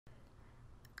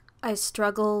I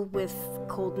struggle with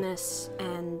coldness,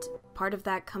 and part of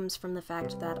that comes from the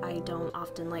fact that I don't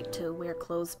often like to wear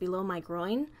clothes below my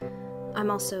groin. I'm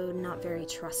also not very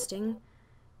trusting.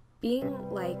 Being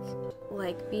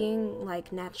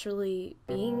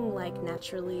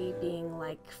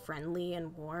friendly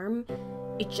and warm,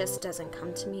 it just doesn't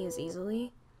come to me as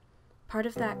easily. Part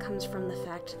of that comes from the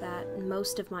fact that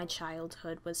most of my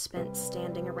childhood was spent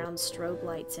standing around strobe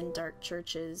lights in dark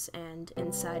churches and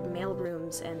inside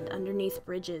mailrooms and underneath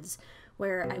bridges,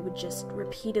 where I would just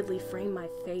repeatedly frame my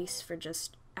face for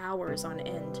just hours on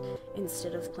end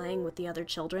instead of playing with the other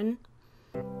children.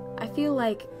 I feel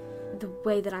like the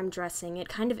way that I'm dressing, it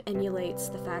kind of emulates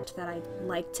the fact that I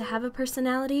like to have a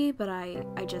personality, but I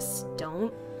just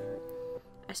don't.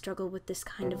 I struggle with this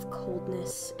kind of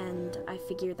coldness, and I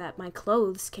figure that my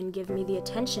clothes can give me the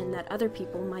attention that other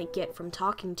people might get from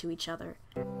talking to each other.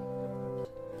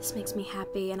 This makes me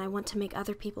happy, and I want to make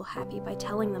other people happy by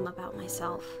telling them about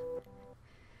myself.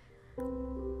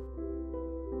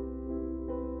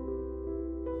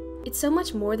 It's so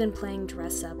much more than playing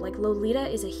dress up. Like, Lolita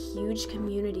is a huge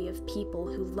community of people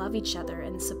who love each other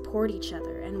and support each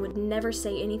other and would never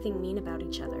say anything mean about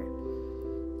each other.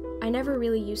 I never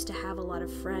really used to have a lot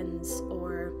of friends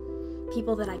or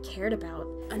people that I cared about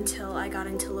until I got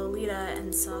into Lolita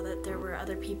and saw that there were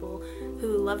other people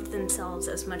who loved themselves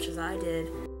as much as I did.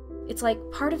 It's like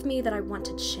part of me that I want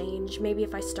to change. Maybe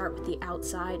if I start with the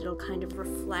outside, it'll kind of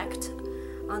reflect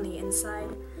on the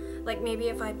inside. Like, maybe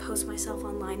if I post myself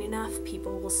online enough,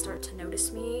 people will start to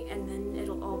notice me, and then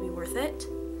it'll all be worth it.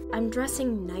 I'm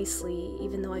dressing nicely,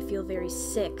 even though I feel very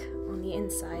sick on the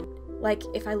inside. Like,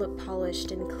 if I look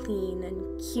polished and clean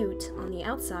and cute on the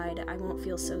outside, I won't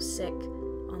feel so sick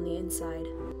on the inside.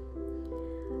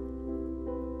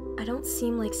 I don't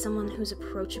seem like someone who's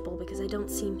approachable because I don't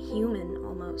seem human,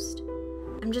 almost.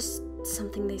 I'm just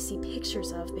something they see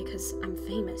pictures of because I'm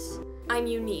famous. I'm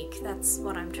unique, that's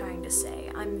what I'm trying to say.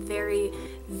 I'm very,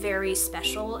 very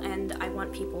special, and I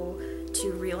want people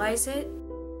to realize it.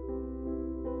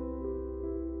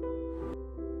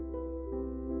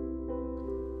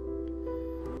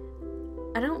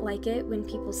 I don't like it when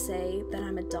people say that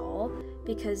I'm a doll,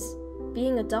 because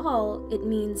being a doll, it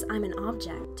means I'm an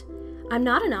object. I'm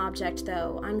not an object,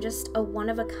 though. I'm just a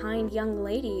one-of-a-kind young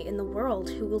lady in the world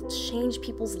who will change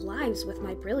people's lives with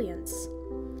my brilliance.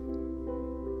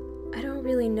 I don't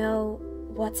really know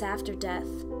what's after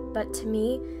death, but to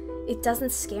me, it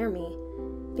doesn't scare me.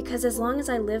 Because as long as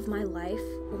I live my life,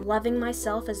 loving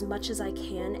myself as much as I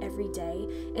can every day,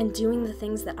 and doing the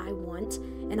things that I want,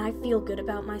 and I feel good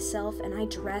about myself, and I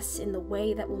dress in the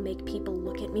way that will make people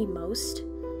look at me most,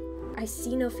 I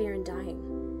see no fear in dying.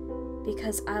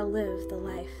 Because I'll live the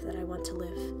life that I want to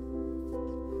live.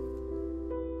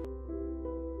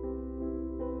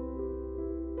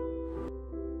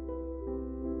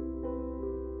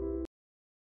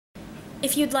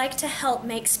 If you'd like to help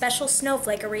make Special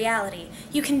Snowflake a reality,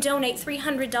 you can donate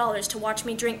 $300 to watch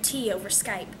me drink tea over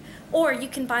Skype, or you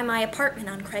can buy my apartment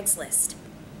on Craigslist.